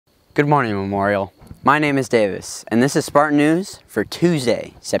Good morning, Memorial. My name is Davis, and this is Spartan News for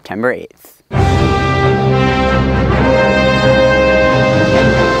Tuesday, September 8th.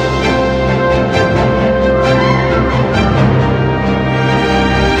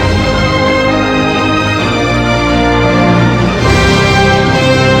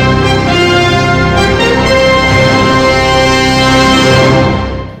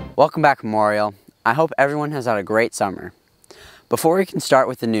 Welcome back, Memorial. I hope everyone has had a great summer. Before we can start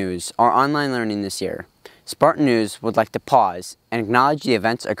with the news or online learning this year, Spartan News would like to pause and acknowledge the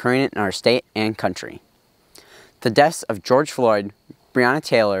events occurring in our state and country. The deaths of George Floyd, Breonna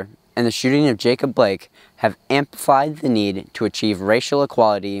Taylor, and the shooting of Jacob Blake have amplified the need to achieve racial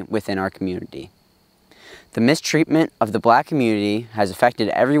equality within our community. The mistreatment of the Black community has affected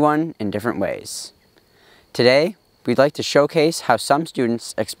everyone in different ways. Today, we'd like to showcase how some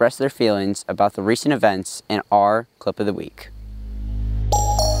students express their feelings about the recent events in our Clip of the Week.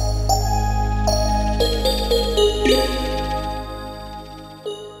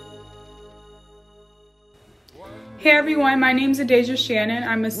 Hey everyone, my name is Adasia Shannon.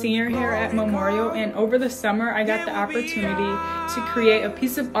 I'm a senior here at Memorial, and over the summer I got the opportunity to create a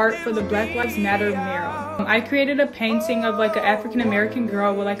piece of art for the Black Lives Matter mural. I created a painting of like an African American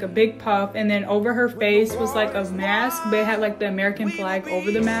girl with like a big puff, and then over her face was like a mask, but it had like the American flag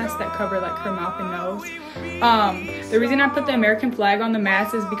over the mask that covered like her mouth and nose. The reason I put the American flag on the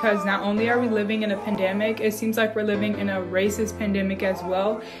mask is because not only are we living in a pandemic, it seems like we're living in a racist pandemic as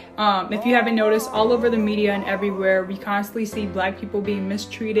well. If you haven't noticed, all over the media and everywhere, we constantly see Black people being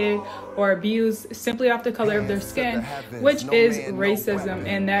mistreated or abused simply off the color of their skin, which is racism,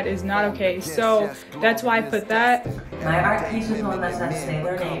 and that is not okay. So that's why I put that. My art piece is one that says "Say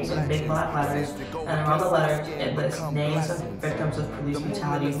Their Names" in big black letters, and around the letter it lists names of victims of police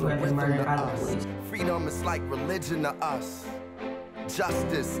brutality who have been murdered by the police. Freedom is like religion to us.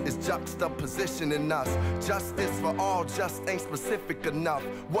 Justice is juxtaposition in us. Justice for all just ain't specific enough.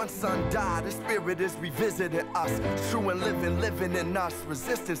 One son died, the spirit is revisiting us. True and living in us.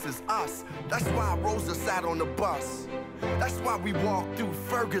 Resistance is us. That's why Rosa sat on the bus. That's why we walk through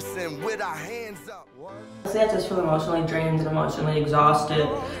Ferguson with our hands up. I just feel emotionally drained and emotionally exhausted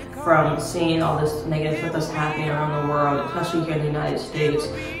from seeing all this negative stuff that's happening around the world, especially here in the United States.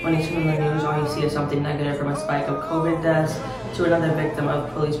 When you turn on the news, all you see is something negative, from a spike of COVID deaths to another victim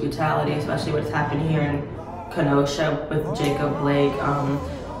of police brutality, especially what's happened here in Kenosha with Jacob Blake.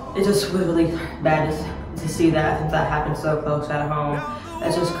 It's just really bad to see that happened so close at home.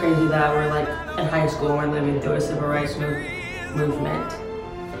 It's just crazy that we're like in high school and we're living through a civil rights movement.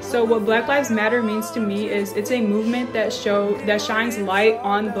 So what Black Lives Matter means to me is it's a movement that shines light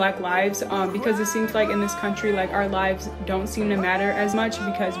on Black lives, because it seems like in this country, like, our lives don't seem to matter as much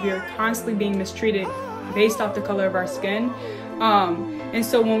because we are constantly being mistreated based off the color of our skin. And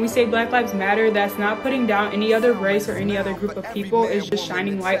so when we say Black Lives Matter, that's not putting down any other race or any other group of people. It's just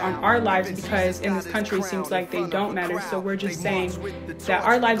shining light on our lives, because in this country it seems like they don't matter. So we're just saying that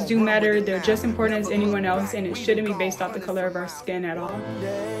our lives do matter. They're just important as anyone else, and it shouldn't be based off the color of our skin at all.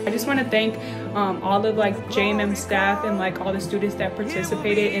 I just want to thank all of like JMM staff and like all the students that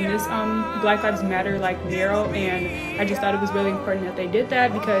participated in this Black Lives Matter like mural, and I just thought it was really important that they did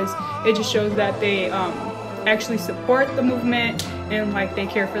that, because it just shows that they actually support the movement and like they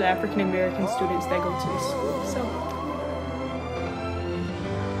care for the African American students that go to the school. So.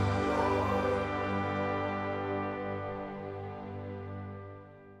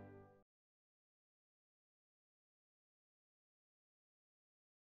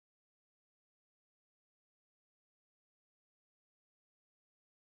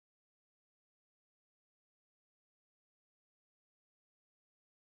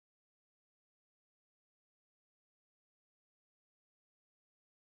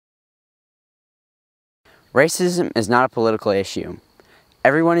 Racism is not a political issue.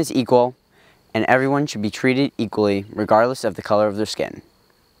 Everyone is equal, and everyone should be treated equally regardless of the color of their skin.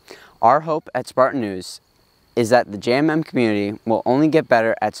 Our hope at Spartan News is that the JMM community will only get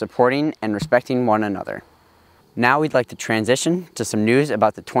better at supporting and respecting one another. Now we'd like to transition to some news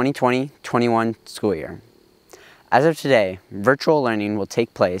about the 2020-21 school year. As of today, virtual learning will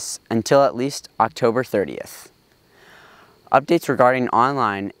take place until at least October 30th. Updates regarding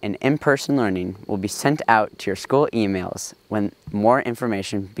online and in-person learning will be sent out to your school emails when more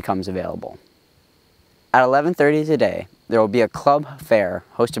information becomes available. At 11:30 today, there will be a club fair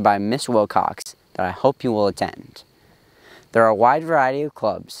hosted by Miss Wilcox that I hope you will attend. There are a wide variety of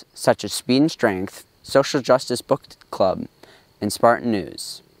clubs, such as Speed and Strength, Social Justice Book Club, and Spartan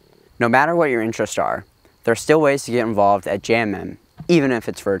News. No matter what your interests are, there are still ways to get involved at JMM, even if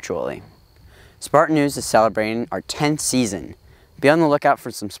it's virtually. Spartan News is celebrating our 10th season, Be on the lookout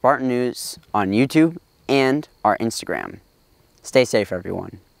for some Spartan news on YouTube and our Instagram. Stay safe,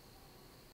 everyone.